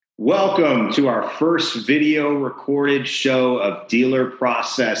Welcome to our first video recorded show of Dealer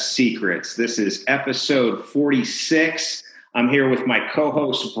Process Secrets. This is episode 46. I'm here with my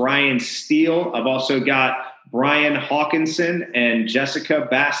co-host, Brian Steele. I've also got Brian Hawkinson and Jessica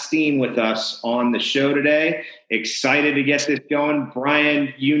Bastine with us on the show today. Excited to get this going.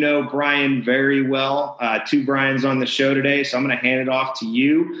 Brian, you know Brian very well. Two Brians on the show today, so I'm going to hand it off to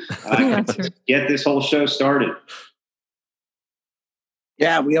you. Get this whole show started.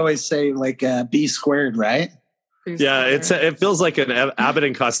 Yeah, we always say like B squared, right? Yeah, it feels like an Abbott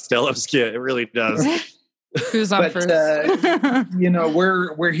and Costello skit. It really does. Who's on first?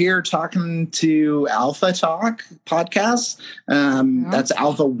 We're here talking to Alpha Talk podcast. That's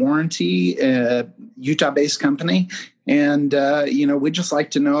Alpha Warranty, Utah-based company, and we just like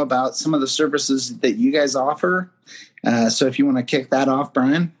to know about some of the services that you guys offer. So if you want to kick that off,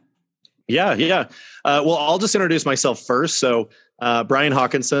 Brian. Yeah. Well, I'll just introduce myself first. So. Brian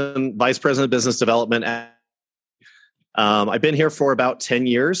Hawkinson, Vice President of Business Development. I've been here for about 10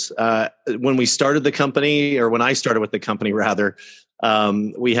 years. When we started the company, or when I started with the company, rather,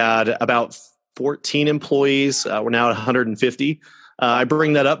 we had about 14 employees. We're now at 150. I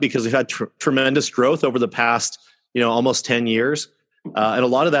bring that up because we've had tremendous growth over the past, almost 10 years. And a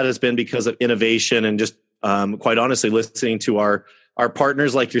lot of that has been because of innovation and just, quite honestly, listening to our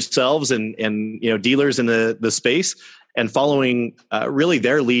partners like yourselves and dealers in the space. And following really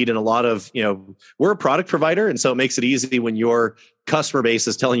their lead in a lot of, we're a product provider. And so it makes it easy when your customer base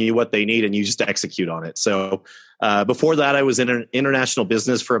is telling you what they need and you just execute on it. So before that, I was in an international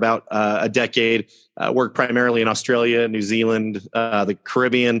business for about a decade, worked primarily in Australia, New Zealand, the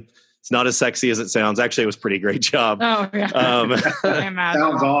Caribbean. It's not as sexy as it sounds. Actually, it was a pretty great job. Oh, yeah.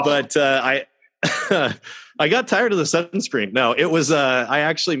 Sounds awesome. But I got tired of the sunscreen. No, it was, I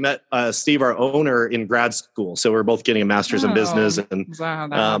actually met Steve, our owner, in grad school. So we're both getting a master's in business and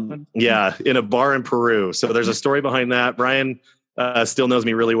in a bar in Peru. So there's a story behind that. Brian still knows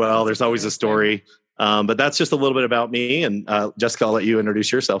me really well. There's always a story. But that's just a little bit about me. And Jessica, I'll let you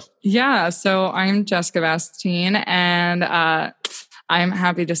introduce yourself. Yeah. So I'm Jessica Bastine, and I'm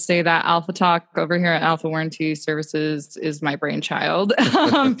happy to say that Alpha Talk over here at Alpha Warranty Services is my brainchild.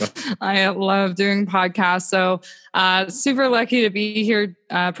 I love doing podcasts. So super lucky to be here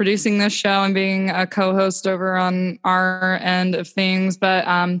producing this show and being a co-host over on our end of things, but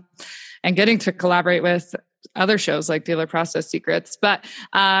and getting to collaborate with other shows like Dealer Process Secrets. But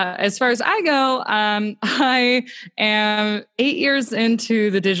as far as I go, I am 8 years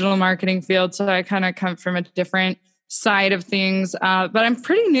into the digital marketing field. So I kind of come from a different side of things. But I'm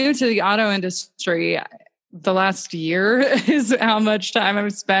pretty new to the auto industry. The last year is how much time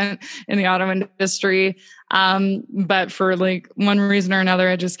I've spent in the auto industry. But for one reason or another,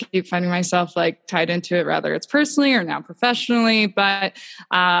 I just keep finding myself tied into it, whether it's personally or now professionally. But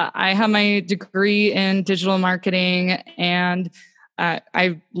I have my degree in digital marketing, and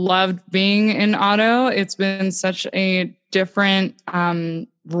I loved being in auto. It's been such a different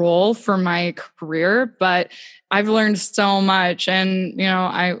role for my career, but I've learned so much. And,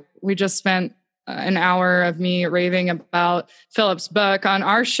 we just spent an hour of me raving about Philip's book on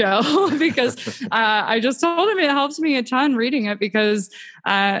our show because I just told him it helps me a ton reading it, because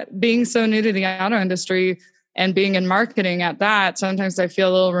being so new to the auto industry and being in marketing at that, sometimes I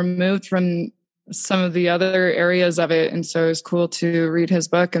feel a little removed from some of the other areas of it. And so it's cool to read his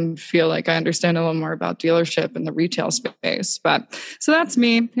book and feel like I understand a little more about dealership and the retail space. But so that's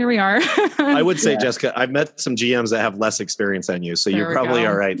me. Here we are. I would say, Jessica, I've met some GMs that have less experience than you. So you're probably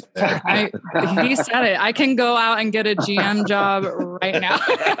all right there. He said it. I can go out and get a GM job right now.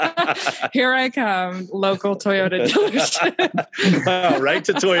 Here I come. Local Toyota dealership. Wow, right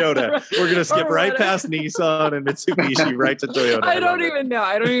to Toyota. We're going to skip right past Nissan and Mitsubishi, right to Toyota. I don't even know.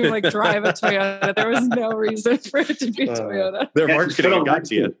 I don't even drive a Toyota. There was no reason for it to be Toyota. Their marketing got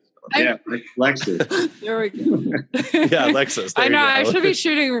to you. Yeah, Lexus. There we go. Yeah, Lexus. I know. I should be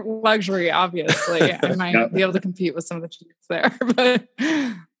shooting luxury, obviously. I might be able to compete with some of the Jeeps there. But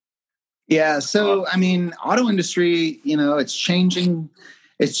yeah, so, auto industry, it's changing.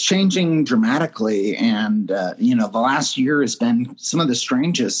 It's changing dramatically. And, the last year has been some of the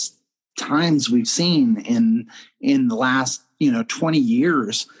strangest times we've seen in the last, 20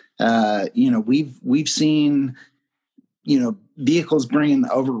 years. We've seen, vehicles bringing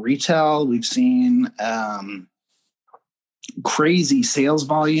over retail. We've seen crazy sales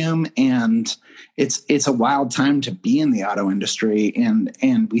volume, and it's a wild time to be in the auto industry.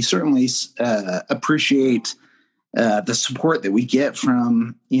 And we certainly appreciate the support that we get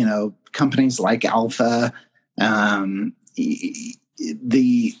from, companies like Alpha.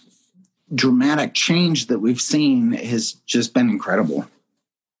 The dramatic change that we've seen has just been incredible.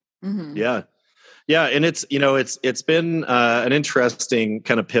 Mm-hmm. Yeah. Yeah. And it's been an interesting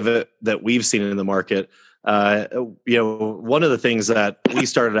kind of pivot that we've seen in the market. One of the things that we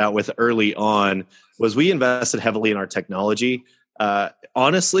started out with early on was we invested heavily in our technology.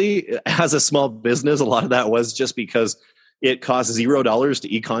 Honestly, as a small business, a lot of that was just because it costs $0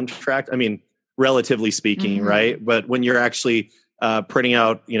 to e-contract. I mean, relatively speaking, Mm-hmm. right? But when you're actually printing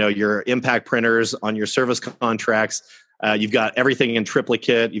out, your impact printers on your service contracts, you've got everything in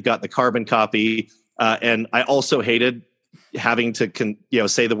triplicate. You've got the carbon copy, and I also hated having to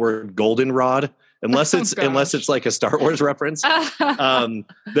say the word goldenrod unless it's like a Star Wars reference. That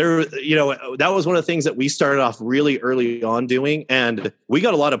was one of the things that we started off really early on doing, and we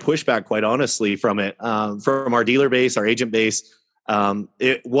got a lot of pushback, quite honestly, from it, from our dealer base, our agent base.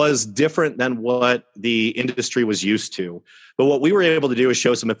 It was different than what the industry was used to. But what we were able to do is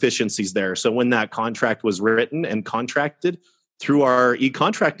show some efficiencies there. So when that contract was written and contracted through our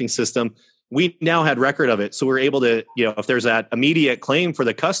e-contracting system, we now had record of it. So we're able to, if there's that immediate claim for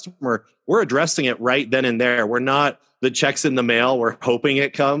the customer, we're addressing it right then and there. We're not the checks in the mail, we're hoping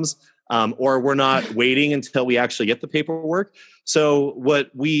it comes, or we're not waiting until we actually get the paperwork. So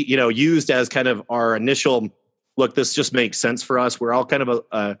what we, used as kind of our initial look, this just makes sense for us. We're all kind of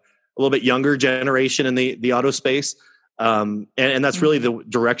a little bit younger generation in the auto space. And that's really the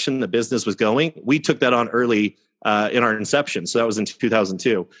direction the business was going. We took that on early in our inception. So that was in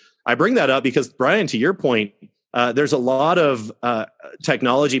 2002. I bring that up because, Brian, to your point, there's a lot of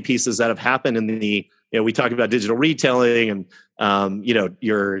technology pieces that have happened in the, we talk about digital retailing and,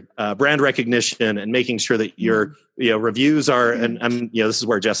 your brand recognition and making sure that your, reviews are, and this is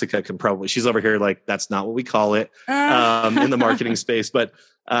where Jessica can probably, she's over here like, that's not what we call it in the marketing space. But,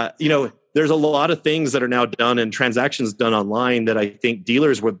 there's a lot of things that are now done and transactions done online that I think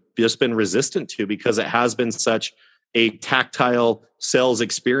dealers would just been resistant to because it has been such a tactile sales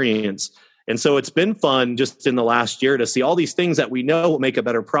experience. And so it's been fun just in the last year to see all these things that we know will make a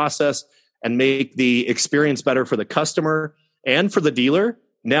better process and make the experience better for the customer and for the dealer.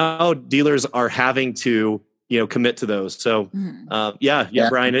 Now dealers are having to, commit to those. So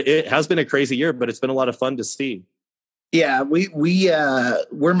Brian, it has been a crazy year, but it's been a lot of fun to see. Yeah,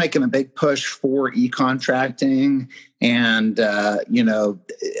 we're making a big push for e-contracting, and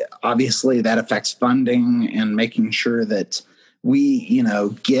obviously that affects funding and making sure that we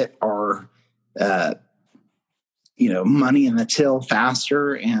get our money in the till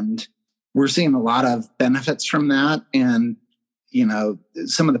faster, and we're seeing a lot of benefits from that. And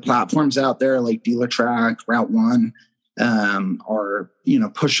some of the platforms out there like DealerTrack, Route One are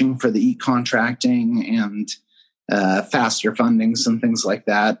pushing for the e-contracting and faster fundings and things like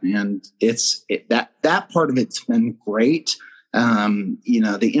that. And that part of it's been great.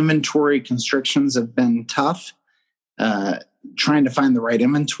 The inventory constrictions have been tough. Trying to find the right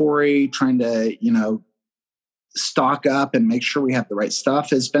inventory, trying to, stock up and make sure we have the right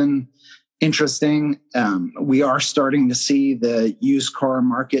stuff has been interesting. We are starting to see the used car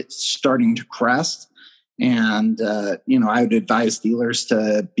market starting to crest. And, I would advise dealers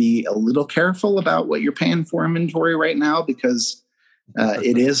to be a little careful about what you're paying for inventory right now, because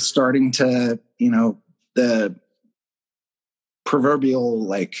it is starting to, the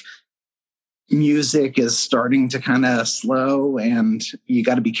proverbial music is starting to kind of slow, and you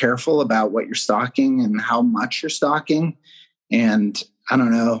got to be careful about what you're stocking and how much you're stocking. And I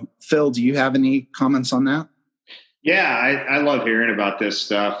don't know, Phil, do you have any comments on that? Yeah, I love hearing about this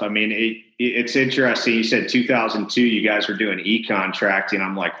stuff. I mean, it's interesting. You said 2002, you guys were doing e-contracting.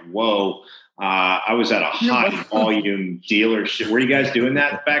 I'm like, whoa. I was at a high volume dealership. Were you guys doing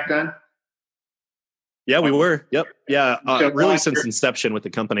that back then? Yeah, we were. Yep. Yeah. Really since inception with the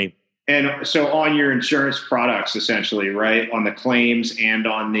company. And so on your insurance products, essentially, right? On the claims and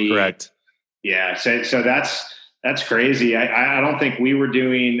on the... Correct. Yeah. So that's crazy. I don't think we were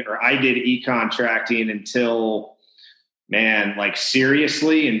doing, or I did e-contracting until...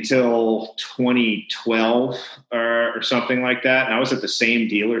 seriously, until 2012 or something like that. And I was at the same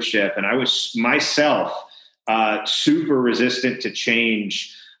dealership, and I was myself super resistant to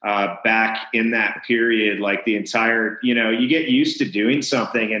change back in that period. Like the entire, you get used to doing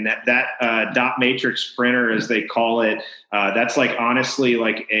something, and that dot matrix printer, as they call it, that's honestly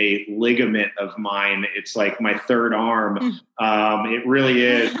like a ligament of mine. It's like my third arm. It really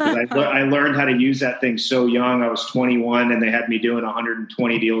is. I learned how to use that thing so young. I was 21, and they had me doing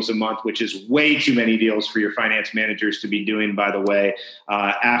 120 deals a month, which is way too many deals for your finance managers to be doing, by the way.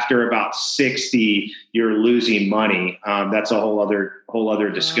 After about 60, you're losing money. That's a whole other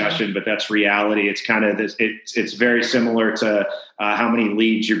discussion. discussion, but that's reality. It's kind of this, it's very similar to how many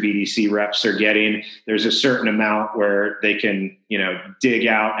leads your BDC reps are getting. There's a certain amount where they can, dig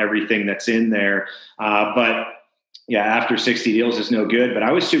out everything that's in there. But yeah, after 60 deals is no good, but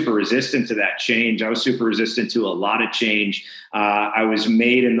I was super resistant to that change. I was super resistant to a lot of change. I was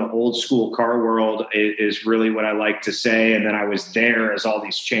made in the old school car world is really what I like to say. And then I was there as all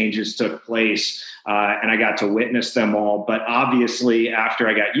these changes took place. And I got to witness them all. But obviously, after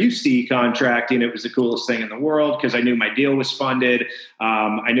I got used to e-contracting, it was the coolest thing in the world because I knew my deal was funded.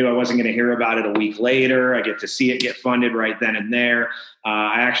 I knew I wasn't going to hear about it a week later. I get to see it get funded right then and there.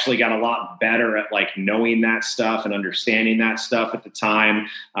 I actually got a lot better at knowing that stuff and understanding that stuff at the time,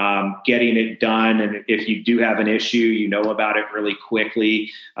 getting it done. And if you do have an issue, you know about it really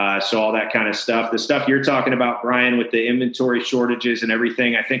quickly. So all that kind of stuff, the stuff you're talking about, Brian, with the inventory shortages and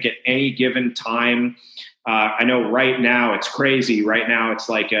everything, I think at any given time, I know right now it's crazy. Right now it's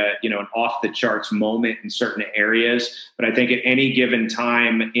like an off the charts moment in certain areas, but I think at any given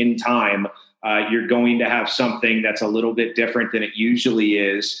time in time, you're going to have something that's a little bit different than it usually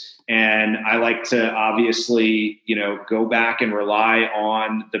is. And I like to obviously, go back and rely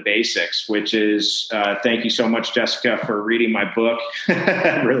on the basics, which is, thank you so much, Jessica, for reading my book,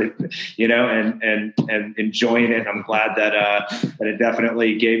 really, and enjoying it. I'm glad that it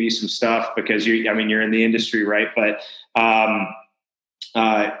definitely gave you some stuff because you're in the industry, right? But,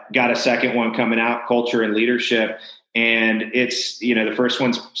 got a second one coming out, Culture and Leadership. And it's, the first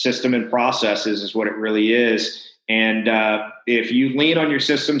one's System and Processes is what it really is. And if you lean on your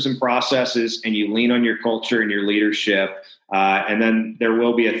systems and processes and you lean on your culture and your leadership, and then there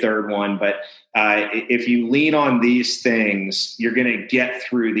will be a third one, but if you lean on these things, you're going to get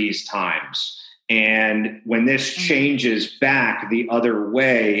through these times. And when this changes back the other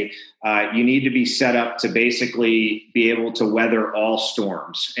way, you need to be set up to basically be able to weather all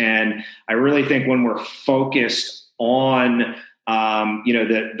storms. And I really think when we're focused on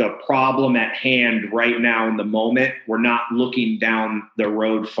the problem at hand right now in the moment, we're not looking down the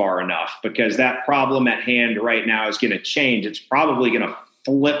road far enough because that problem at hand right now is going to change. It's probably going to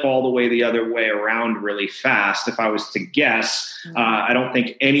flip all the way the other way around really fast. If I was to guess, I don't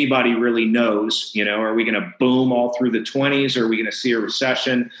think anybody really knows, are we going to boom all through the 20s or are we going to see a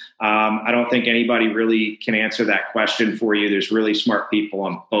recession? I don't think anybody really can answer that question for you. There's really smart people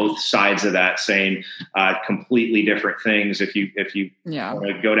on both sides of that saying completely different things if you want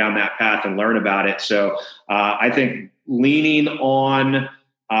to go down that path and learn about it. So I think leaning on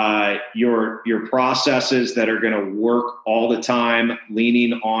your processes that are going to work all the time,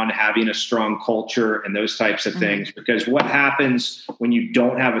 leaning on having a strong culture and those types of things. Because what happens when you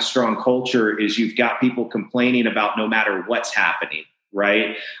don't have a strong culture is you've got people complaining about no matter what's happening.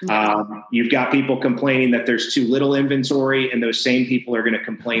 Right. You've got people complaining that there's too little inventory, and those same people are going to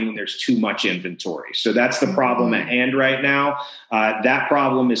complain when there's too much inventory. So that's the problem at hand right now. That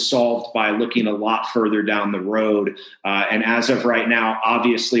problem is solved by looking a lot further down the road. And as of right now,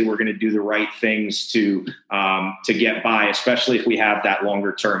 obviously, we're going to do the right things to get by, especially if we have that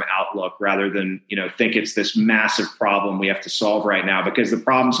longer term outlook rather than, think it's this massive problem we have to solve right now, because the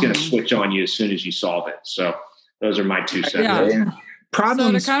problem's going to switch on you as soon as you solve it. So those are my 2 cents. Yeah.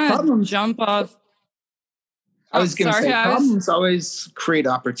 Problems, so to kind of problems jump off. I was going to say problems always create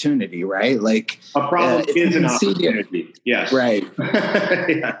opportunity, right? Like a problem is an opportunity. Yes. Right.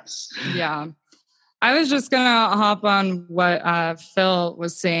 Yes. Yeah. I was just going to hop on what Phil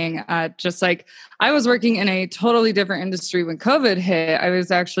was saying. Just like I was working in a totally different industry when COVID hit. I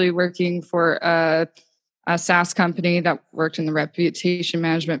was actually working for a SaaS company that worked in the reputation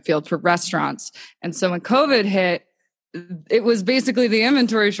management field for restaurants. And so when COVID hit, it was basically the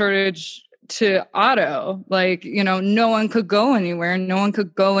inventory shortage to auto. No one could go anywhere. No one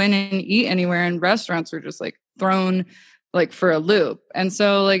could go in and eat anywhere. And restaurants were just thrown for a loop. And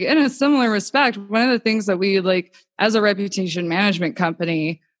so in a similar respect, one of the things that we as a reputation management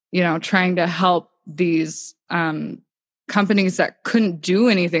company, trying to help these companies that couldn't do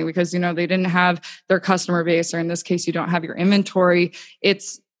anything because, they didn't have their customer base, or in this case, you don't have your inventory.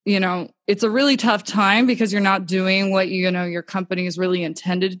 It's a really tough time because you're not doing what your company is really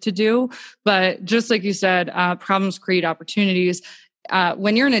intended to do. But just like you said, problems create opportunities.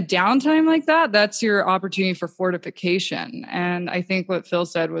 When you're in a downtime like that, that's your opportunity for fortification. And I think what Phil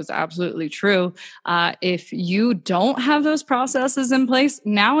said was absolutely true. If you don't have those processes in place,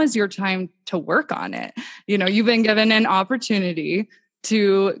 now is your time to work on it. You've been given an opportunity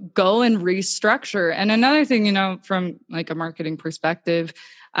to go and restructure. And another thing, from a marketing perspective,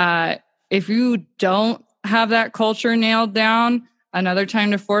 if you don't have that culture nailed down, another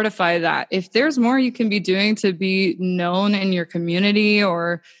time to fortify that. If there's more you can be doing to be known in your community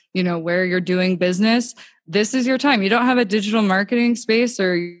or, where you're doing business, this is your time. You don't have a digital marketing space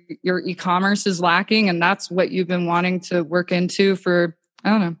or your e-commerce is lacking, and that's what you've been wanting to work into for, I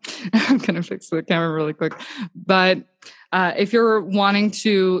don't know. I'm going to fix the camera really quick. But if you're wanting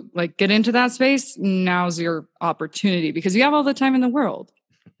to get into that space, now's your opportunity because you have all the time in the world.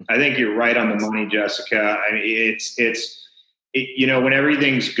 I think you're right on the money, Jessica. I mean, when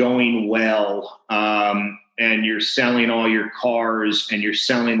everything's going well, and you're selling all your cars and you're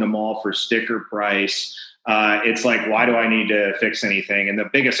selling them all for sticker price, it's like, why do I need to fix anything? And the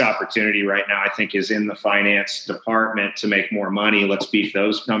biggest opportunity right now, I think, is in the finance department to make more money. Let's beef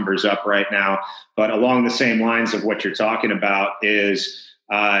those numbers up right now. But along the same lines of what you're talking about is,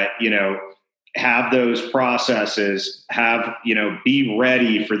 have those processes, be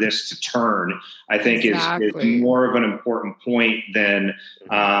ready for this to turn, I think is more of an important point than,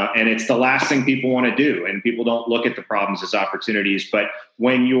 and it's the last thing people want to do. And people don't look at the problems as opportunities. But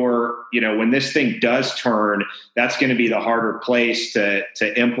when when this thing does turn, that's going to be the harder place to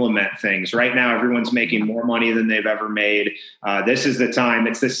implement things. Right now, everyone's making more money than they've ever made. This is the time.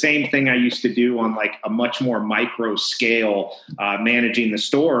 It's the same thing I used to do on a much more micro scale, managing the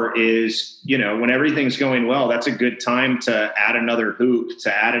store is, when everything's going well, that's a good time to add another hoop,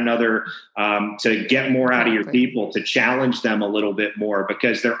 to add another, to get more out of your people, to challenge them a little bit more,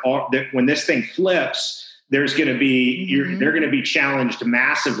 because when this thing flips, there's going to be, they're going to be challenged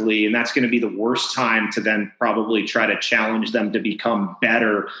massively. And that's going to be the worst time to then probably try to challenge them to become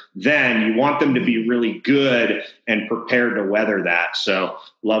better. Then you want them to be really good and prepared to weather that. So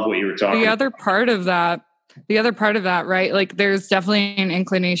love what you were talking about. The other part of that, right? There's definitely an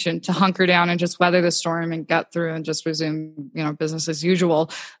inclination to hunker down and just weather the storm and get through and just resume, business as usual.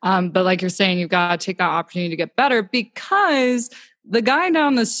 But like you're saying, you've got to take that opportunity to get better, because the guy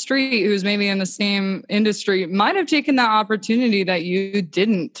down the street who's maybe in the same industry might have taken that opportunity that you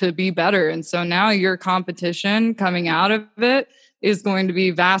didn't to be better. And so now your competition coming out of it is going to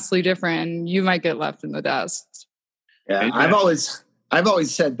be vastly different, and you might get left in the dust. Yeah, I've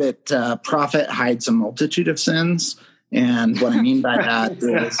always said that profit hides a multitude of sins. And what I mean by that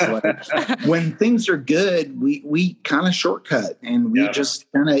is when things are good, we kind of shortcut and we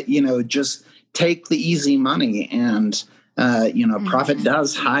just kind of, just take the easy money. And profit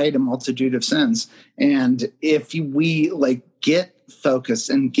does hide a multitude of sins. And if we get focused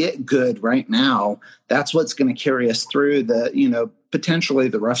and get good right now, that's what's going to carry us through the, potentially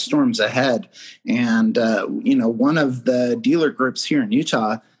the rough storms ahead. And, one of the dealer groups here in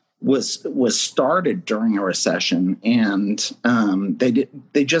Utah was started during a recession, and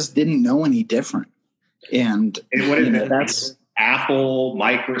they just didn't know any different. And that's Apple,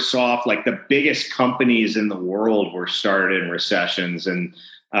 Microsoft, the biggest companies in the world were started in recessions. And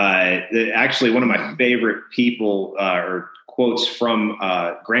actually, one of my favorite people or quotes from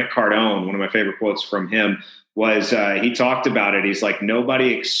Grant Cardone, one of my favorite quotes from him was he talked about it. He's like,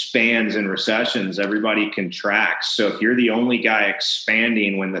 nobody expands in recessions. Everybody contracts. So if you're the only guy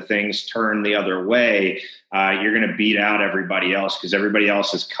expanding when the things turn the other way, you're going to beat out everybody else, because everybody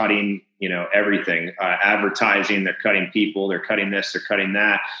else is cutting everything, advertising, they're cutting people, they're cutting this, they're cutting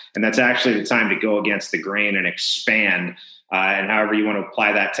that. And that's actually the time to go against the grain and expand. And however you want to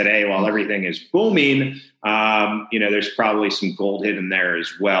apply that today, while everything is booming, there's probably some gold hidden there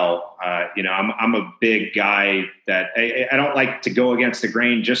as well. I'm a big guy that I don't like to go against the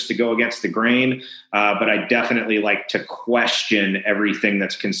grain just to go against the grain. But I definitely like to question everything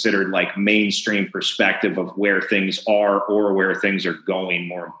that's considered mainstream perspective of where things are or where things are going.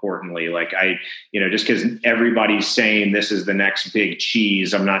 More importantly, just because everybody's saying this is the next big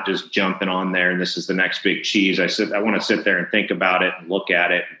cheese, I'm not just jumping on there and this is the next big cheese. I want to sit there and think about it and look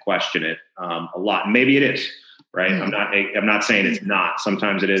at it and question it a lot. Maybe it is, right? I'm not saying it's not.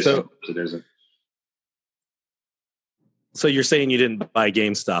 Sometimes it is. Sometimes it isn't. So you're saying you didn't buy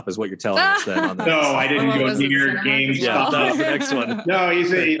GameStop is what you're telling us then? On that. No, I didn't go near GameStop. Yeah, that was the next one. No,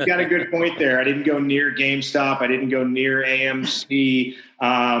 he's got a good point there. I didn't go near GameStop. I didn't go near AMC.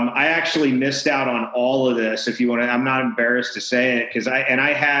 I actually missed out on all of this. If you want to, I'm not embarrassed to say it, because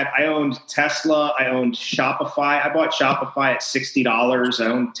I owned Tesla. I owned Shopify. I bought Shopify at $60. I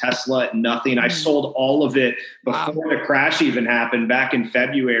owned Tesla at nothing. I sold all of it before the crash even happened back in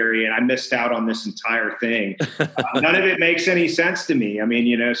February, and I missed out on this entire thing. None of it makes any sense to me. I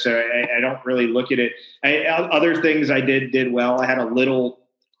mean, so I don't really look at it. Other things I did well. I had a little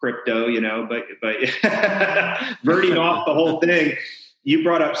crypto, but verting off the whole thing. You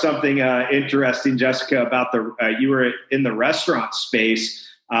brought up something interesting, Jessica, about you were in the restaurant space.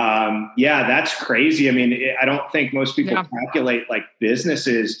 Yeah, that's crazy. I mean, I don't think most people calculate like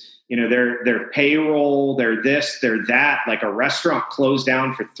businesses, their payroll, their this, their that. Like a restaurant closed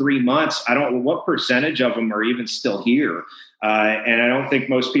down for 3 months. I don't know what percentage of them are even still here. And I don't think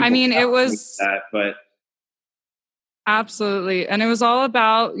most people. I mean, it was that, but absolutely, and it was all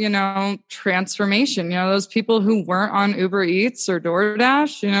about transformation. Those people who weren't on Uber Eats or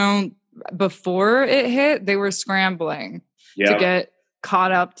DoorDash, before it hit, they were scrambling to get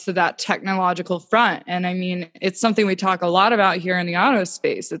caught up to that technological front. And I mean, it's something we talk a lot about here in the auto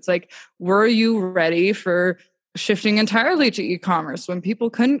space. It's like, were you ready for shifting entirely to e-commerce when people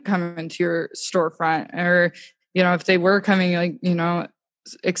couldn't come into your storefront, or, if they were coming,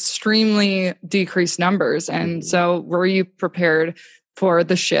 extremely decreased numbers. And so were you prepared for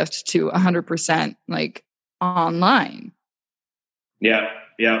the shift to 100% online? Yeah.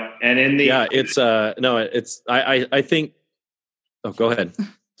 And in the, I think, oh, go ahead.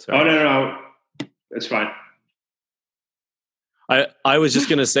 Sorry. Oh, no. That's fine. I was just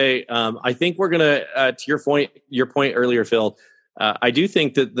going to say, I think we're going to, to your point earlier, Phil, I do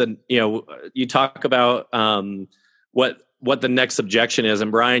think that you talk about what the next objection is. And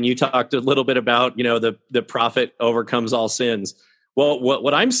Brian, you talked a little bit about, the profit overcomes all sins. Well,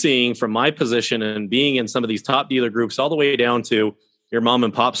 what I'm seeing from my position and being in some of these top dealer groups, all the way down to your mom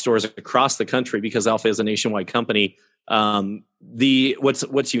and pop stores across the country, because Alpha is a nationwide company.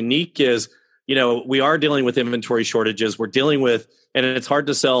 What's unique is, we are dealing with inventory shortages. We're dealing with, and it's hard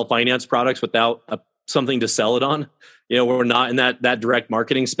to sell finance products without something to sell it on. We're not in that direct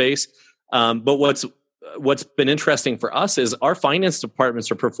marketing space. But what's been interesting for us is our finance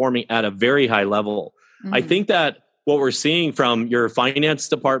departments are performing at a very high level. Mm-hmm. I think that what we're seeing from your finance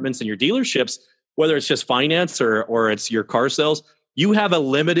departments and your dealerships, whether it's just finance or it's your car sales, you have a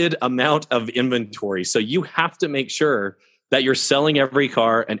limited amount of inventory. So you have to make sure that you're selling every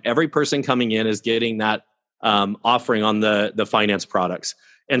car and every person coming in is getting that offering on the finance products.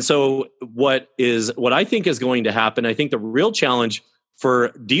 And so what I think is going to happen, I think the real challenge for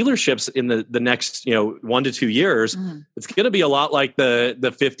dealerships in the next 1 to 2 years, it's going to be a lot like the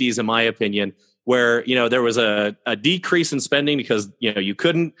 50s, in my opinion, where there was a decrease in spending because you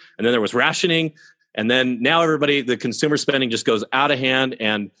couldn't, and then there was rationing, and then now the consumer spending just goes out of hand,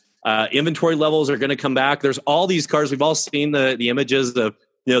 and inventory levels are going to come back. There's all these cars. We've all seen the images of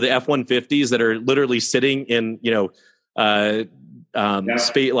the F-150s that are literally sitting in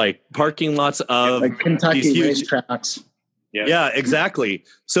like parking lots of like Kentucky these huge racetracks. Yeah, exactly.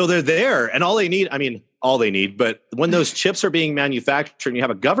 So they're there, and all they need, but when those chips are being manufactured and you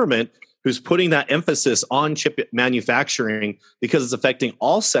have a government who's putting that emphasis on chip manufacturing because it's affecting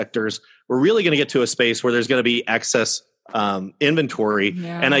all sectors, we're really going to get to a space where there's going to be excess inventory.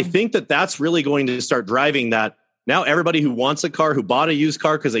 Yeah. And I think that's really going to start driving that. Now everybody who wants a car, who bought a used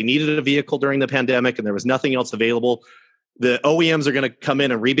car because they needed a vehicle during the pandemic and there was nothing else available, the OEMs are going to come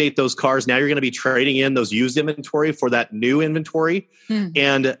in and rebate those cars. Now you're going to be trading in those used inventory for that new inventory.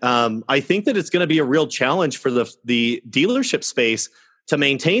 And I think that it's going to be a real challenge for the dealership space to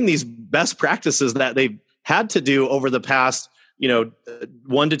maintain these best practices that they've had to do over the past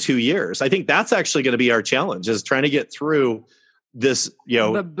 1 to 2 years. I think that's actually going to be our challenge, is trying to get through this,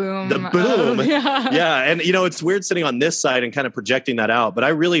 the boom. Yeah. And, it's weird sitting on this side and kind of projecting that out, but I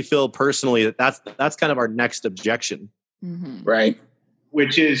really feel personally that's kind of our next objection. Mm-hmm. Right.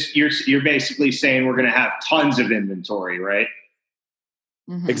 Which is you're basically saying we're going to have tons of inventory, right?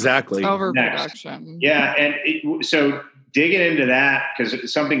 Mm-hmm. Exactly. Overproduction. Yeah. And so digging into that, because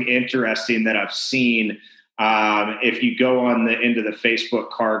it's something interesting that I've seen, if you go into the Facebook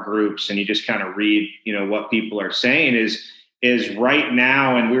car groups and you just kind of read, what people are saying is right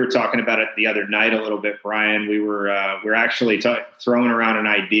now, and we were talking about it the other night a little bit, Brian, we're actually throwing around an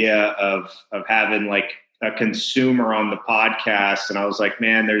idea of having like a consumer on the podcast. And I was like,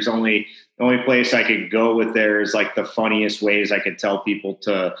 man, the only place I could go with there is like the funniest ways I could tell people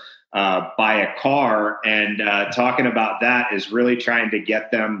to buy a car. And talking about that is really trying to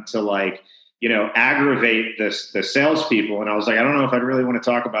get them to aggravate the salespeople. And I was like, I don't know if I'd really want to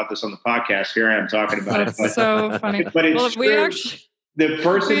talk about this on the podcast. Here I am talking about it. But, so funny. But it's true. The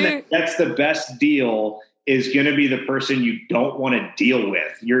person that gets the best deal is going to be the person you don't want to deal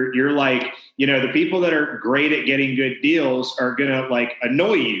with. You're like, the people that are great at getting good deals are going to like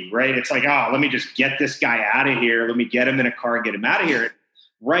annoy you, right? It's like, let me just get this guy out of here. Let me get him in a car and get him out of here.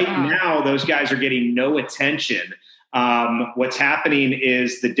 Right now, those guys are getting no attention. What's happening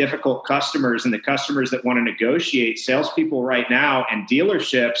is the difficult customers and the customers that want to negotiate, salespeople right now and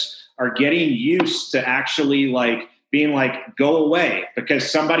dealerships are getting used to actually like being like, go away, because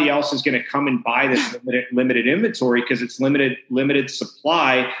somebody else is going to come and buy this limited inventory because it's limited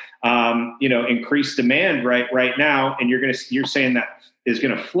supply, increased demand right now. And you're saying that is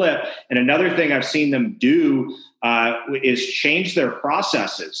going to flip. And another thing I've seen them do is change their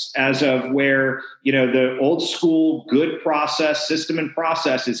processes, as of where, the old school good process, system and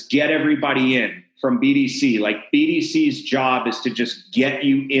process is get everybody in from BDC. Like BDC's job is to just get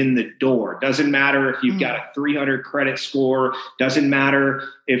you in the door. Doesn't matter if you've got a 300 credit score, doesn't matter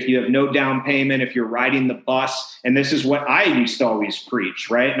if you have no down payment, if you're riding the bus. And this is what I used to always preach,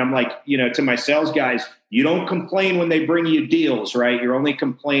 right? And I'm like, to my sales guys, you don't complain when they bring you deals, right? You're only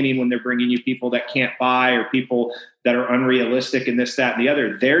complaining when they're bringing you people that can't buy or people that are unrealistic and this, that, and the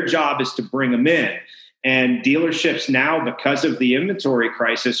other. Their job is to bring them in. And dealerships now, because of the inventory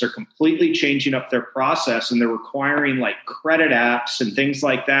crisis, are completely changing up their process, and they're requiring like credit apps and things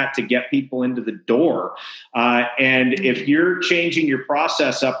like that to get people into the door. And if you're changing your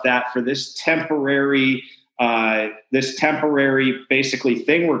process up that for this temporary basically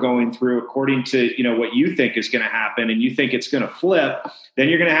thing we're going through, according to, what you think is going to happen, and you think it's going to flip, then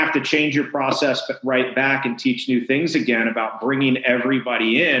you're going to have to change your process right back and teach new things again about bringing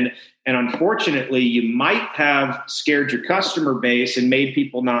everybody in. And unfortunately, you might have scared your customer base and made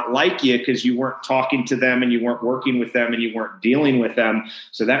people not like you because you weren't talking to them and you weren't working with them and you weren't dealing with them.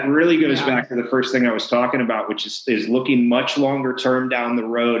 So that really goes back to the first thing I was talking about, which is looking much longer term down the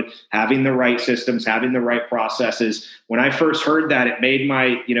road, having the right systems, having the right processes. When I first heard that, it made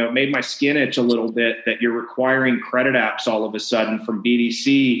my skin itch a little bit that you're requiring credit apps all of a sudden from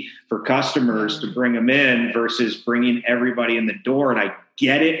BDC for customers to bring them in versus bringing everybody in the door. And I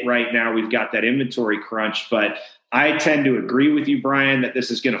get it right now. We've got that inventory crunch, but I tend to agree with you, Brian, that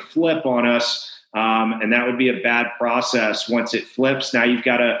this is going to flip on us. And that would be a bad process once it flips. Now you've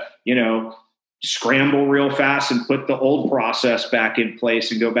got to, scramble real fast and put the old process back in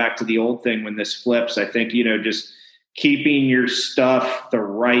place and go back to the old thing when this flips. I think, just keeping your stuff the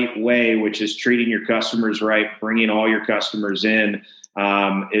right way, which is treating your customers right, bringing all your customers in,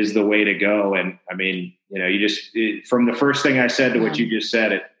 is the way to go. And I mean, from the first thing I said to what you just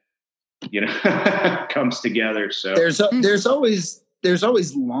said, it, comes together. So there's always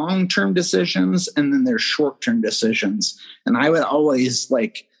long-term decisions, and then there's short-term decisions. And I would always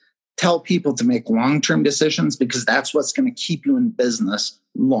tell people to make long-term decisions because that's what's going to keep you in business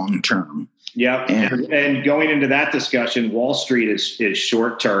long-term. Yeah. And going into that discussion, Wall Street is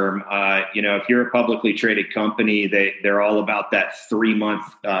short term. If you're a publicly traded company, they're all about that 3-month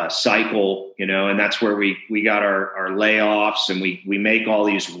cycle, and that's where we got our layoffs, and we make all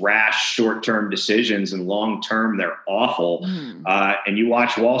these rash short-term decisions, and long-term they're awful. And you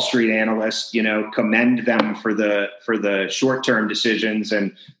watch Wall Street analysts, commend them for the short-term decisions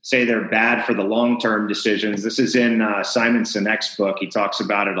and say they're bad for the long-term decisions. This is in Simon Sinek's book. He talks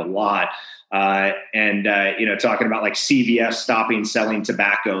about it a lot. Talking about like CVS stopping selling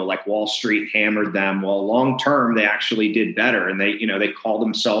tobacco, like Wall Street hammered them. Well, long term, they actually did better, and they call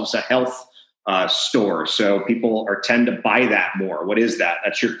themselves a health store. So people tend to buy that more. What is that?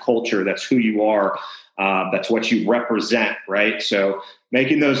 That's your culture. That's who you are. That's what you represent, right? So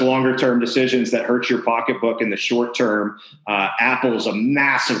making those longer term decisions that hurt your pocketbook in the short term. Apple's a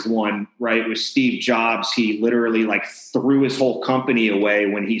massive one, right? With Steve Jobs, he literally threw his whole company away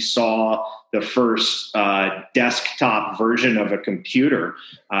when he saw the first desktop version of a computer.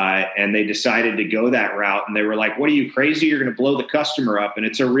 And they decided to go that route. And they were like, what are you, crazy? You're going to blow the customer up. And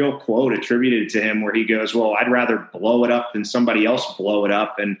it's a real quote attributed to him where he goes, well, I'd rather blow it up than somebody else blow it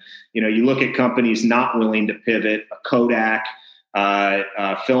up. And, you look at companies not willing to pivot, a Kodak,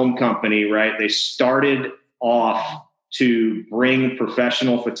 film company, right? They started off to bring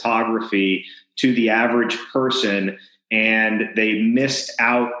professional photography to the average person, and they missed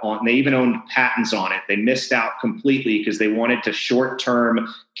out on, they even owned patents on it. They missed out completely because they wanted to short-term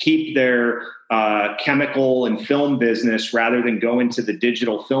keep their chemical and film business rather than go into the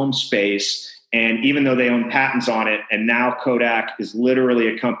digital film space. And even though they own patents on it, and now Kodak is literally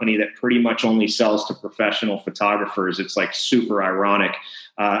a company that pretty much only sells to professional photographers. It's super ironic.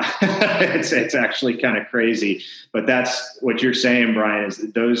 It's actually kind of crazy, but that's what you're saying, Brian, is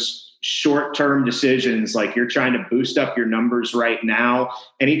those short-term decisions, you're trying to boost up your numbers right now.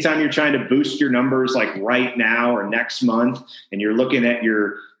 Anytime you're trying to boost your numbers right now or next month, and you're looking at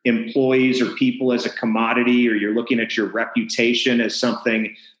your employees or people as a commodity, or you're looking at your reputation as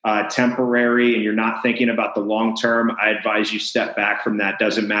something temporary, and you're not thinking about the long term, I advise you step back from that.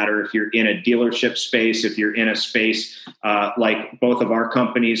 Doesn't matter if you're in a dealership space, if you're in a space like both of our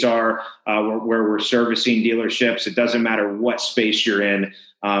companies are, where we're servicing dealerships. It doesn't matter what space you're in.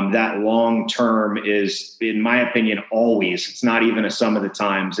 that long term is, in my opinion, always, it's not even a sum of the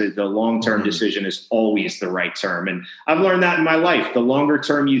times. The long term decision is always the right term. And I've learned that in my life. The longer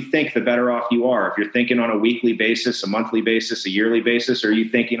term you think, the better off you are. If you're thinking on a weekly basis, a monthly basis, a yearly basis, or are you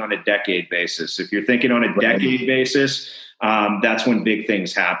thinking on a decade basis? If you're thinking on a decade basis, that's when big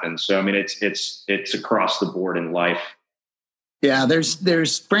things happen. So, I mean, it's across the board in life. Yeah,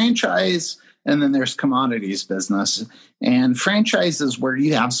 there's franchise, and then there's commodities business. And franchise is where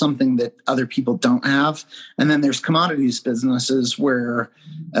you have something that other people don't have. And then there's commodities businesses where,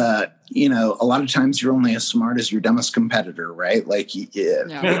 a lot of times you're only as smart as your dumbest competitor, right? Like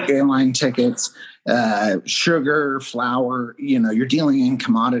airline tickets, sugar, flour, you're dealing in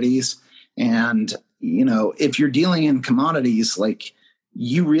commodities. And, if you're dealing in commodities, like,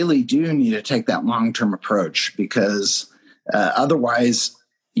 you really do need to take that long-term approach, because otherwise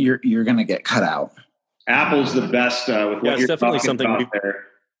you're going to get cut out. Apple's the best with what you're talking about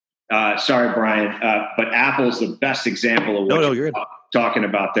there. Sorry, Brian, but Apple's the best example of what you're talking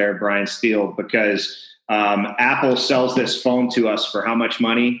about there, Brian Steele, because Apple sells this phone to us for how much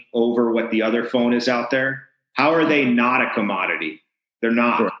money over what the other phone is out there? How are they not a commodity? They're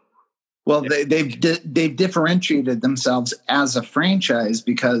not. Sure. Well, they've differentiated themselves as a franchise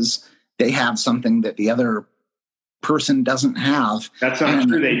because they have something that the other person doesn't have. That's not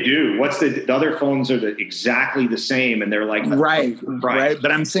true. They do. What's the other phones are exactly the same, and they're like right.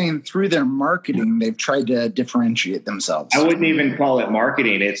 But I'm saying through their marketing, they've tried to differentiate themselves. I wouldn't even call it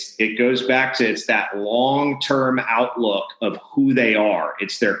marketing. It goes back to it's that long-term outlook of who they are.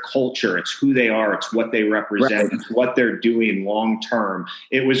 It's their culture. It's who they are. It's what they represent. Right. It's what they're doing long-term.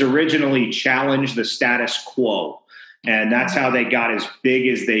 It was originally challenge the status quo. And that's how they got as big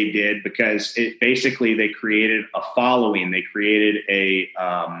as they did, because they created a following. They created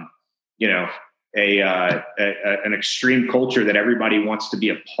an extreme culture that everybody wants to be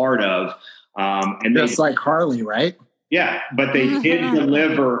a part of. And just like Harley, right? Yeah, but they did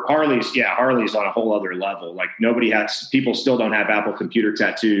deliver Harley's. Yeah, Harley's on a whole other level. Like people still don't have Apple Computer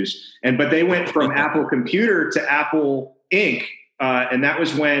tattoos, but they went from Apple Computer to Apple Inc. And that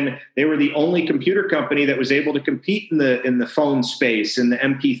was when they were the only computer company that was able to compete in the phone space, in the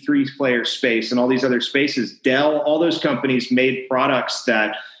MP3 player space, and all these other spaces. Dell, all those companies made products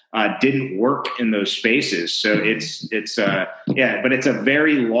that didn't work in those spaces. So but it's a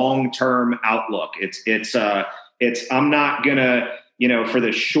very long-term outlook. It's I'm not gonna, for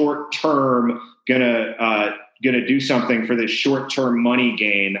the short term, gonna do something for the short-term money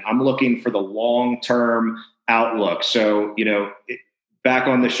gain. I'm looking for the long-term outlook. So, back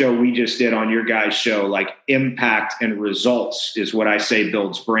on the show we just did on your guys' show, like impact and results is what I say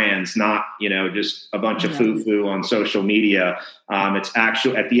builds brands, not, just a bunch of foo-foo on social media. It's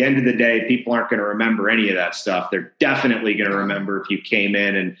actually, at the end of the day, people aren't going to remember any of that stuff. They're definitely going to remember if you came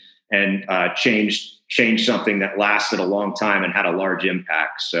in and changed something that lasted a long time and had a large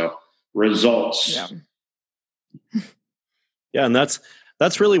impact. So results. Yeah. And that's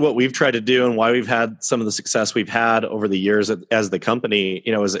really what we've tried to do, and why we've had some of the success we've had over the years as the company,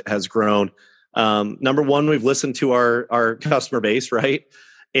 as it has grown. Number one, we've listened to our customer base, right?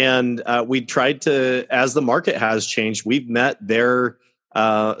 And we tried to, as the market has changed, we've met the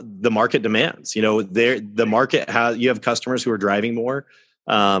market demands. The market you have customers who are driving more.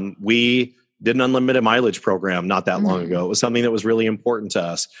 We did an unlimited mileage program not that long ago. It was something that was really important to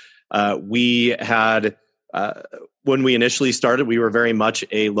us. We had, when we initially started, we were very much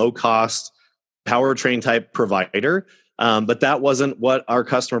a low-cost powertrain type provider, but that wasn't what our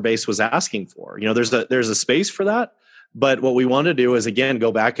customer base was asking for. There's a space for that, but what we want to do is, again,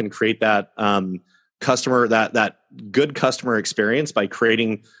 go back and create that that good customer experience by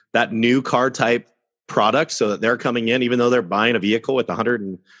creating that new car type product, so that they're coming in, even though they're buying a vehicle with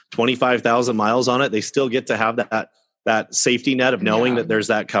 125,000 miles on it, they still get to have that safety net of knowing that there's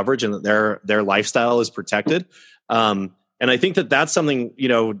that coverage and that their lifestyle is protected. And I think that's something,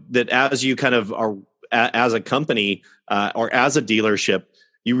 that as you kind of are as a company or as a dealership,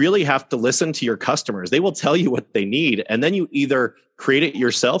 you really have to listen to your customers. They will tell you what they need, and then you either create it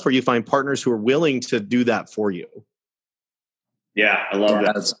yourself or you find partners who are willing to do that for you. Yeah, I love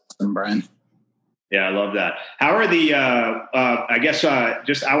that. That's awesome, Brian. Yeah, I love that. How are the? I guess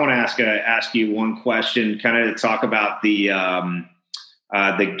I want to ask you one question, kind of to talk about the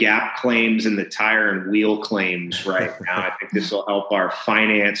gap claims and the tire and wheel claims right now. I think this will help our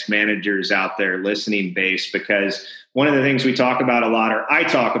finance managers out there listening base, because one of the things we talk about a lot, or I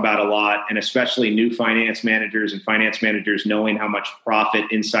talk about a lot, and especially new finance managers and finance managers knowing how much profit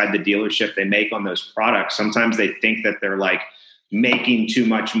inside the dealership they make on those products. Sometimes they think that they're like making too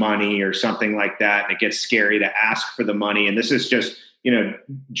much money or something like that, and it gets scary to ask for the money. And this is just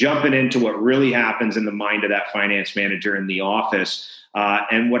jumping into what really happens in the mind of that finance manager in the office.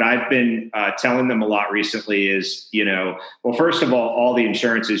 And what I've been telling them a lot recently is, well, first of all the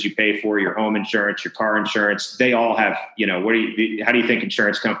insurances you pay for, your home insurance, your car insurance, they all have, how do you think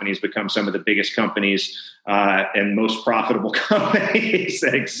insurance companies become some of the biggest companies and most profitable companies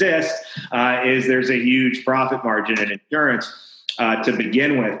that exist? Is there's a huge profit margin in insurance to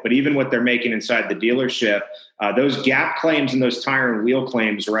begin with. But even what they're making inside the dealership, those gap claims and those tire and wheel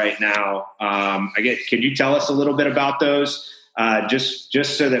claims right now, can you tell us a little bit about those?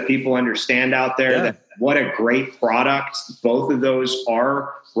 Just so that people understand out there that what a great product both of those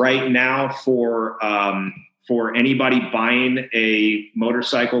are right now for anybody buying a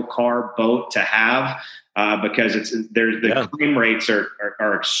motorcycle, car, boat to have, because the claim rates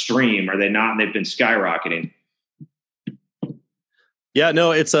are extreme, are they not? And they've been skyrocketing. Yeah,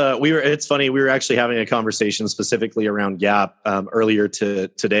 no, it's funny. We were actually having a conversation specifically around Gap earlier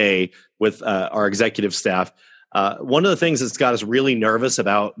today with our executive staff. One of the things that's got us really nervous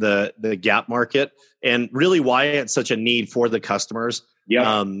about the Gap market and really why it's such a need for the customers.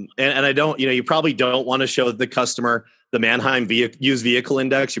 Yeah. And I don't, you probably don't want to show the customer the Manheim used vehicle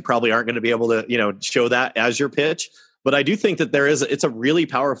index. You probably aren't going to be able to, show that as your pitch. But I do think that it's a really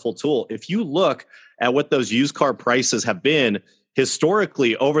powerful tool. If you look at what those used car prices have been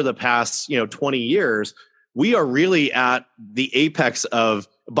historically over the past, 20 years, we are really at the apex of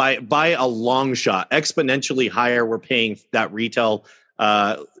by a long shot, exponentially higher. We're paying that retail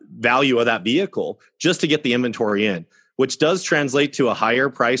value of that vehicle just to get the inventory in, which does translate to a higher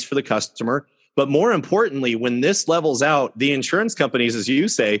price for the customer. But more importantly, when this levels out, the insurance companies, as you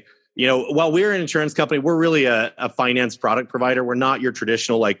say, while we're an insurance company, we're really a finance product provider. We're not your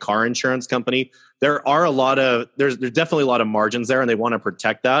traditional like car insurance company. There's definitely a lot of margins there, and they want to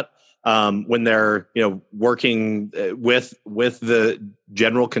protect that when they're working with the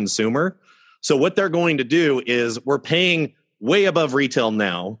general consumer. So what they're going to do is we're paying way above retail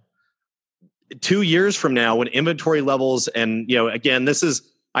now. 2 years from now, when inventory levels and again,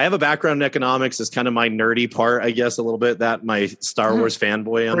 I have a background in economics. Is kind of my nerdy part, I guess, a little bit. That my Star Wars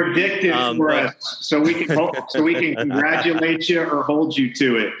fanboy. Predicted for us, so we can congratulate you or hold you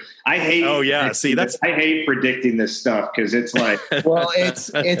to it. I hate. Oh yeah, I hate predicting this stuff because it's like. Well,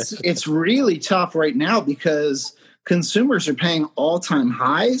 it's really tough right now because consumers are paying all-time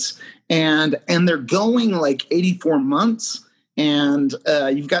highs and they're going like 84 months. And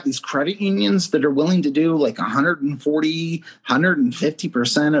you've got these credit unions that are willing to do like 140,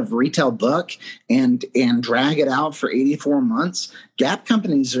 150% of retail book and drag it out for 84 months. Gap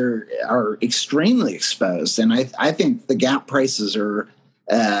companies are extremely exposed. And I think the Gap prices are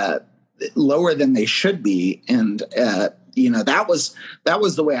lower than they should be. And, that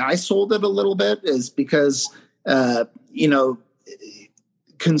was the way I sold it a little bit, is because,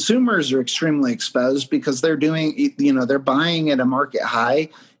 consumers are extremely exposed because they're they're buying at a market high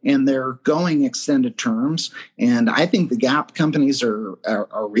and they're going extended terms. And I think the Gap companies are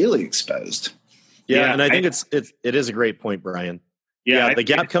really exposed. Yeah. And I think it is a great point, Brian. Yeah. The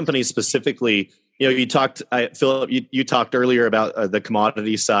Gap companies specifically, you talked, Philip, you talked earlier about the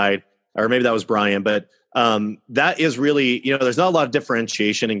commodity side, or maybe that was Brian, but that is really, there's not a lot of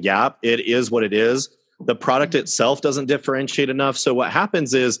differentiation in Gap. It is what it is. The product itself doesn't differentiate enough. So what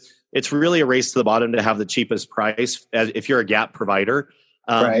happens is it's really a race to the bottom to have the cheapest price if you're a Gap provider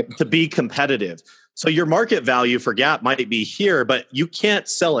to be competitive. So your market value for Gap might be here, but you can't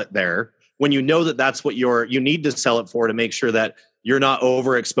sell it there when you know that that's what you need to sell it for to make sure that you're not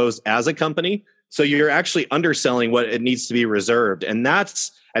overexposed as a company. So you're actually underselling what it needs to be reserved. And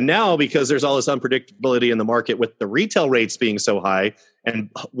now because there's all this unpredictability in the market with the retail rates being so high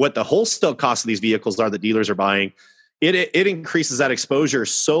and what the wholesale cost of these vehicles are that dealers are buying, it increases that exposure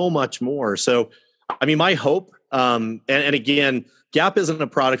so much more. So, I mean, my hope, and again, Gap isn't a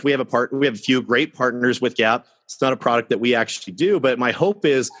product. We have a few great partners with Gap. It's not a product that we actually do, but my hope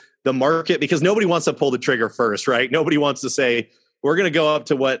is the market, because nobody wants to pull the trigger first, right? Nobody wants to say, we're going to go up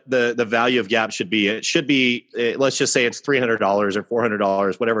to what the value of Gap should be. It should be, let's just say it's $300 or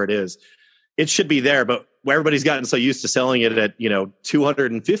 $400, whatever it is. It should be there, but everybody's gotten so used to selling it at,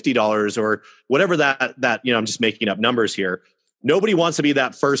 $250 or whatever that, I'm just making up numbers here. Nobody wants to be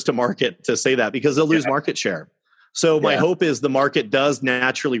that first to market to say that because they'll lose market share. So my hope is the market does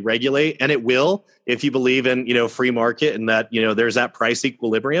naturally regulate, and it will, if you believe in, free market and that, there's that price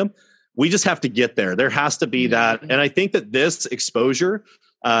equilibrium. We just have to get there. There has to be that. And I think that this exposure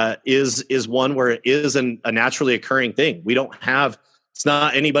is one where it is a naturally occurring thing. It's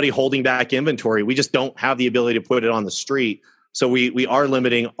not anybody holding back inventory. We just don't have the ability to put it on the street. So we are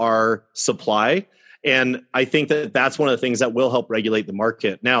limiting our supply. And I think that that's one of the things that will help regulate the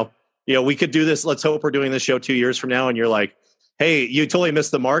market. Now, we could do this. Let's hope we're doing this show 2 years from now and you're like, hey, you totally missed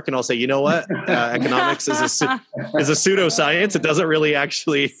the mark. And I'll say, you know what? Economics is a pseudoscience. It doesn't really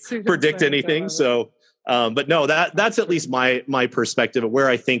actually predict anything. So, but no, that's at least my perspective of where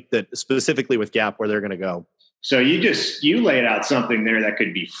I think that specifically with Gap, where they're going to go. So you laid out something there that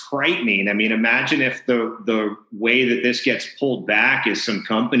could be frightening. I mean, imagine if the way that this gets pulled back is some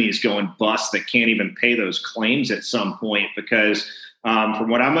companies going bust that can't even pay those claims at some point, because from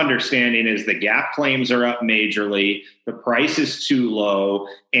what I'm understanding is the Gap claims are up majorly, the price is too low,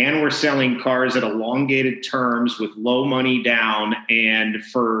 and we're selling cars at elongated terms with low money down and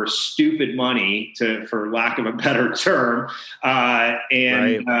for stupid money, for lack of a better term.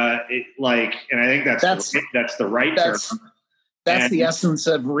 And I think that's the right term. That's the essence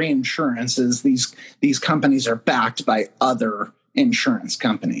of reinsurance, is these companies are backed by other insurance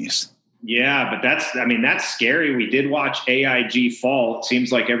companies. Yeah, but that's scary. We did watch AIG fall. It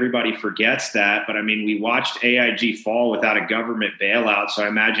seems like everybody forgets that. But we watched AIG fall without a government bailout. So I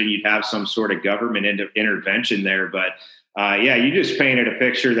imagine you'd have some sort of government intervention there. But you just painted a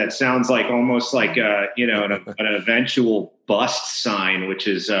picture that sounds like almost like an eventual bust sign, which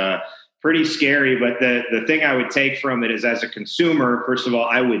is pretty scary. But the thing I would take from it is, as a consumer, first of all,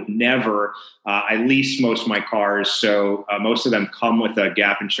 I would never, I lease most of my cars. So most of them come with a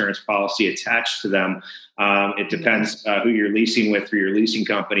Gap insurance policy attached to them. It depends who you're leasing with through your leasing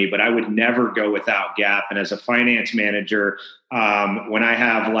company, but I would never go without Gap. And as a finance manager, when I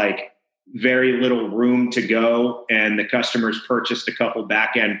have very little room to go and the customers purchased a couple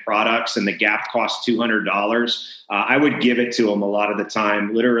back-end products and the Gap cost $200, I would give it to them a lot of the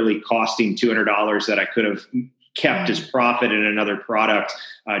time, literally costing $200 that I could have kept as profit in another product,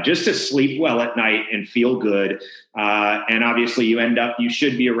 just to sleep well at night and feel good. And obviously you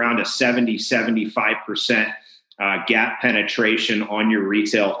should be around a 75% Gap penetration on your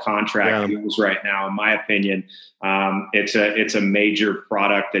retail contract deals right now. In my opinion, it's a major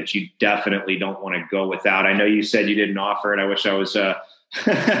product that you definitely don't want to go without. I know you said you didn't offer it. I wish I was,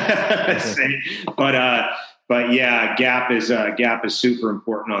 but yeah, Gap is super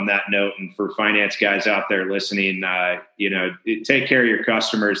important on that note. And for finance guys out there listening, take care of your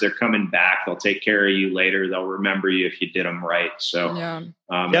customers. They're coming back. They'll take care of you later. They'll remember you if you did them right. So,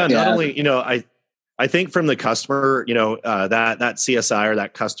 not only, I think from the customer, that CSI or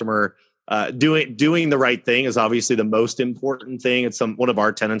that customer doing the right thing is obviously the most important thing. It's one of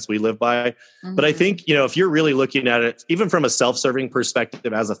our tenets we live by. Mm-hmm. But I think, if you're really looking at it, even from a self-serving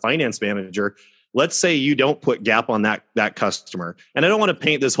perspective as a finance manager, let's say you don't put Gap on that customer. And I don't want to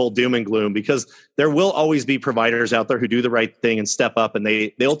paint this whole doom and gloom, because there will always be providers out there who do the right thing and step up, and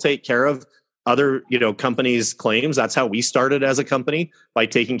they'll take care of other, companies' claims. That's how we started as a company, by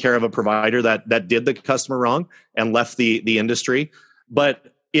taking care of a provider that did the customer wrong and left the industry.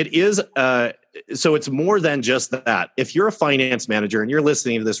 But it is, so it's more than just that. If you're a finance manager and you're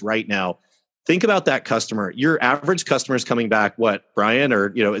listening to this right now, think about that customer. Your average customer is coming back, Brian,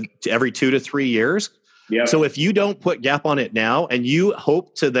 or, every 2 to 3 years. Yeah. So if you don't put Gap on it now and you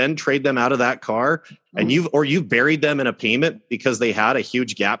hope to then trade them out of that car, and you've buried them in a payment because they had a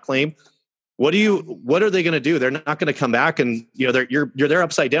huge Gap claim, what are they going to do? They're not going to come back, and they're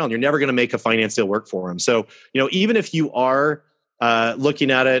upside down. You're never going to make a finance deal work for them. So, even if you are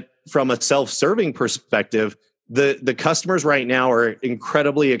looking at it from a self-serving perspective, the customers right now are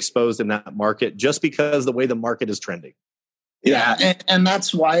incredibly exposed in that market, just because the way the market is trending. Yeah. And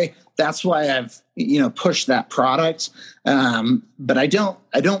that's why I've, pushed that product. But I don't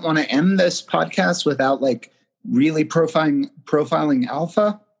want to end this podcast without really profiling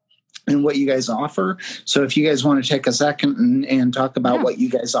Alpha and what you guys offer. So if you guys want to take a second and talk about what you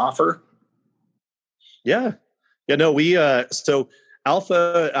guys offer. Yeah. No, so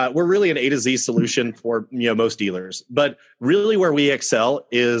Alpha, we're really an A to Z solution for, most dealers, but really where we excel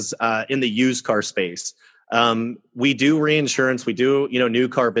is in the used car space. We do reinsurance, we do, new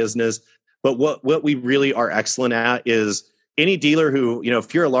car business, but what we really are excellent at is any dealer who,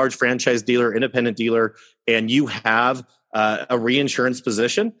 if you're a large franchise dealer, independent dealer, and you have a reinsurance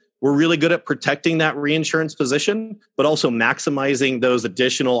position, we're really good at protecting that reinsurance position, but also maximizing those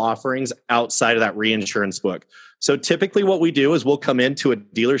additional offerings outside of that reinsurance book. So typically what we do is we'll come into a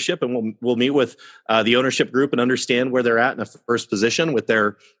dealership and we'll meet with the ownership group and understand where they're at in the first position with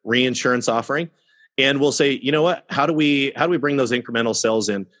their reinsurance offering. And we'll say, how do we bring those incremental sales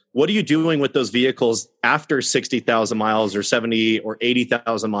in? What are you doing with those vehicles after 60,000 miles or 70 or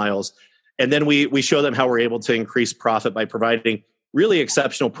 80,000 miles? And then we show them how we're able to increase profit by providing really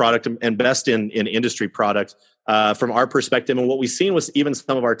exceptional product and best in industry product from our perspective, and what we've seen was even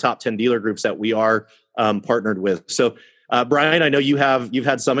some of our top 10 dealer groups that we are partnered with. So, Brian, I know you've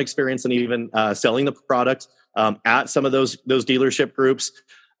had some experience in even selling the product at some of those dealership groups.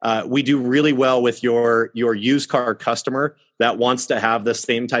 We do really well with your used car customer that wants to have the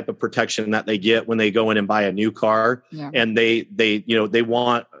same type of protection that they get when they go in and buy a new car, and they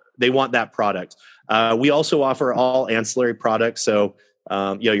want that product. We also offer all ancillary products, so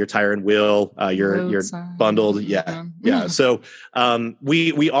your tire and wheel, your bundled, yeah. So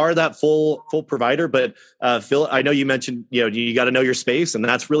we are that full provider. But Phil, I know you mentioned you got to know your space, and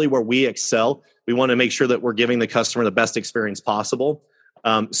that's really where we excel. We want to make sure that we're giving the customer the best experience possible.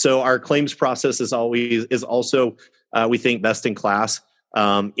 So our claims process is also we think best in class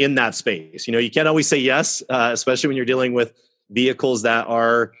in that space. You can't always say yes, especially when you're dealing with vehicles that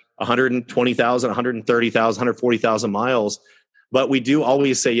are 120,000, 130,000, 140,000 miles. But we do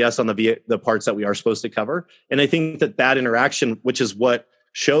always say yes on the parts that we are supposed to cover. And I think that interaction, which is what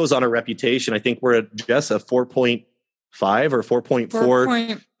shows on our reputation, I think we're at just a 4.5 or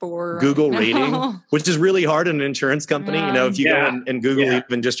 4.4 Google rating, which is really hard in an insurance company. If you go and Google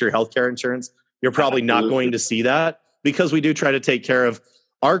even just your healthcare insurance, you're probably not going to see that, because we do try to take care of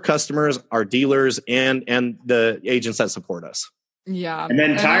our customers, our dealers, and the agents that support us. Yeah. And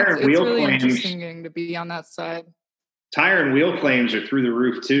then tire and wheel really claims. Interesting to be on that side. Tire and wheel claims are through the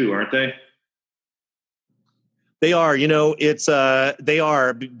roof too, aren't they? They are. They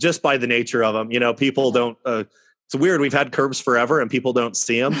are, just by the nature of them. People don't. It's weird. We've had curbs forever, and people don't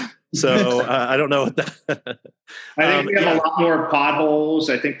see them. So I don't know what that. I think we have a lot more potholes.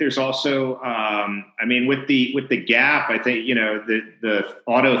 I think there's also, with the gap, I think the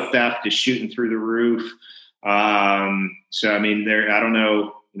auto theft is shooting through the roof. So I don't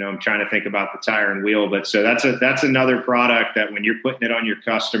know. I'm trying to think about the tire and wheel, but so that's another product that when you're putting it on your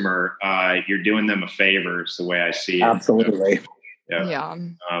customer, you're doing them a favor. Is the way I see it. Absolutely. So, yeah.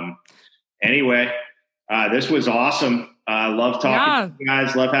 Anyway, this was awesome. Love talking to you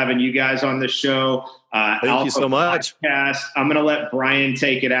guys. Love having you guys on the show. Thank you so much. Podcast. I'm going to let Brian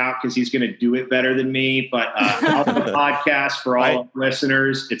take it out because he's going to do it better than me. But Alpha Podcast for all our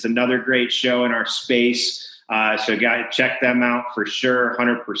listeners. It's another great show in our space. So guys, check them out for sure.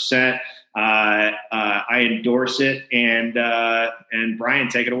 100%. I endorse it. And Brian,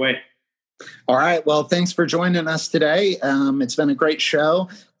 take it away. All right. Well, thanks for joining us today. It's been a great show.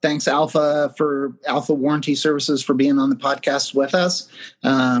 Thanks, Alpha Warranty Services, for being on the podcast with us.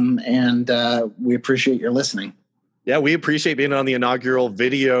 And we appreciate your listening. Yeah, we appreciate being on the inaugural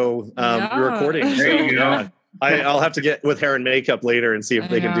video recording. There you go. I'll have to get with hair and makeup later and see if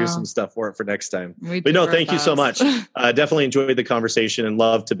they can do some stuff for it for next time. But no, thank you so much. Definitely enjoyed the conversation and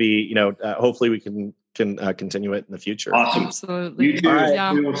love to be, hopefully we can continue it in the future. Awesome. Absolutely. You too.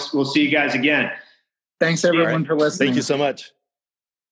 Right. We'll see you guys again. Thanks everyone for listening. Thank you so much.